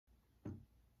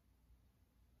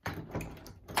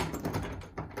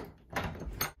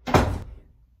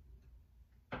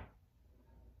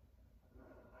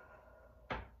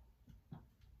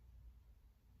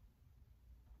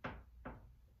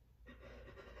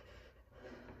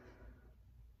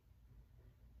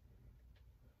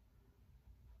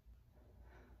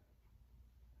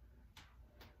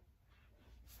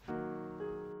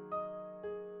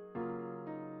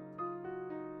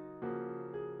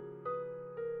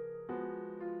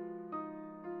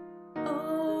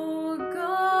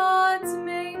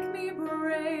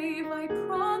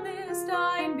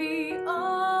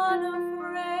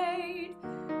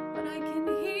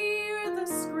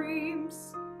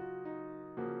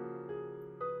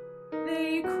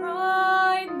They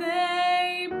cried,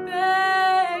 they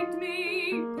begged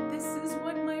me, but this is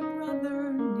what my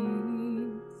brother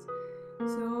needs.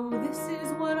 So this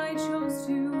is what I chose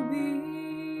to be.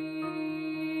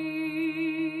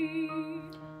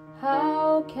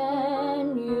 How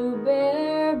can you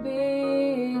bear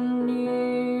being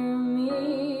near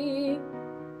me?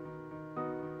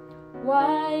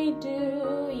 Why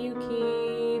do you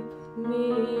keep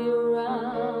me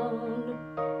around?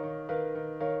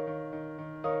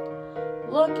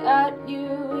 Look at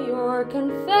you, you're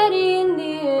confetti in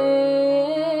the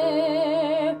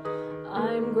air.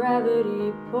 I'm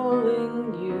gravity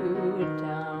pulling you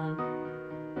down.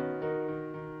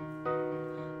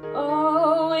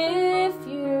 Oh, if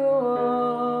you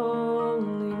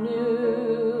only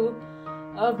knew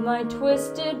of my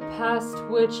twisted past,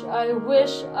 which I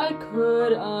wish I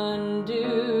could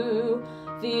undo.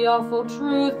 The awful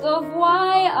truth of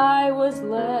why I was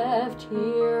left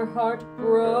here,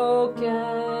 heartbroken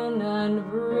and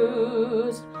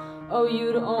bruised. Oh,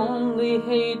 you'd only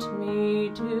hate me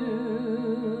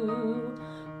too.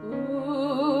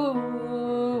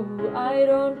 Ooh, I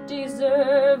don't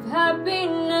deserve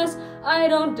happiness. I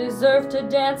don't deserve to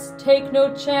dance. Take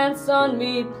no chance on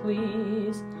me,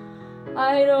 please.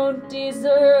 I don't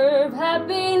deserve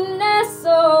happiness,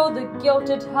 so the guilt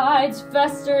it hides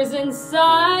festers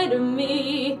inside of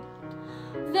me.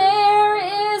 There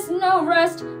is no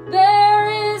rest, there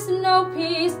is no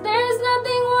peace, there's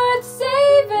nothing worth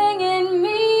saving in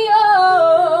me.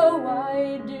 Oh,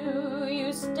 why do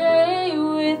you stay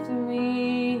with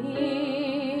me?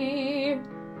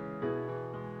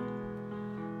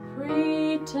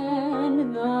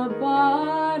 Pretend the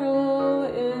bottle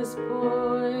is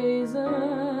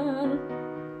poison.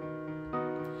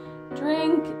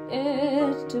 Drink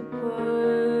it to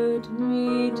put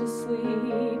me to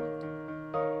sleep.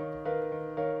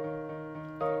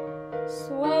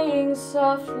 Swaying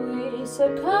softly,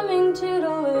 succumbing to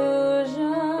delusions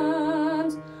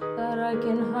that I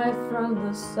can hide from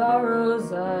the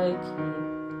sorrows I keep.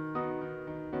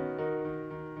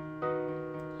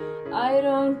 I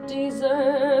don't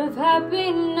deserve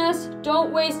happiness.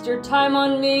 Don't waste your time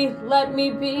on me. Let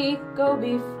me be, go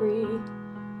be free.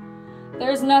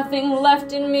 There's nothing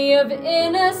left in me of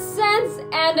innocence,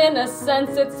 and in a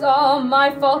sense it's all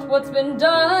my fault what's been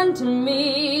done to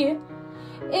me.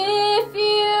 If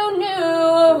you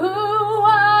knew who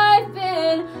I've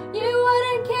been, you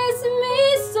wouldn't kiss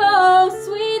me so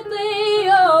sweetly,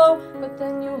 oh. But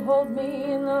then you hold me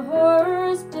and the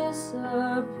horrors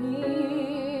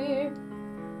disappear.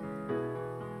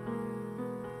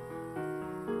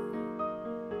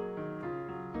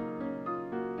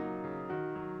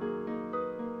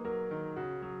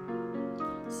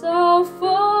 So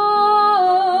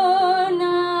for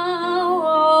now,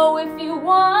 oh, if you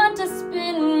want to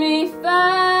spin me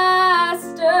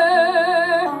faster,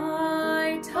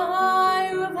 I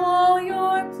tire of all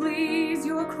your pleas.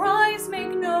 Your cries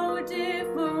make no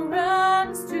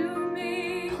difference to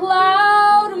me.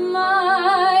 cloud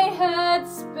my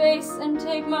headspace and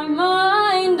take my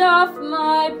mind off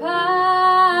my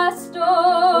past. Or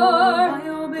I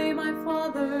obey my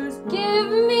father's word. give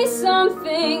me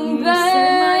something He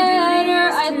said my duty better.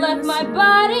 is I'd to let my serve.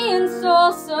 body and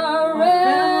soul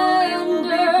family will be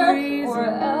surrender, praised. or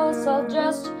else I'll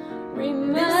just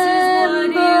remember. This is what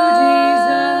you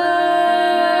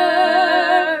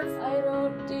deserve. I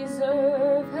don't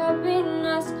deserve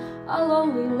happiness. I'll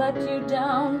only let you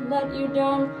down, let you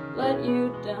down, let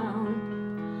you down.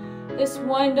 This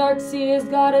wine dark sea has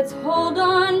got its hold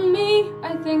on me.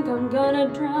 I think I'm gonna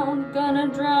drown, gonna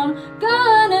drown,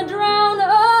 gonna drown.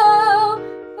 Oh.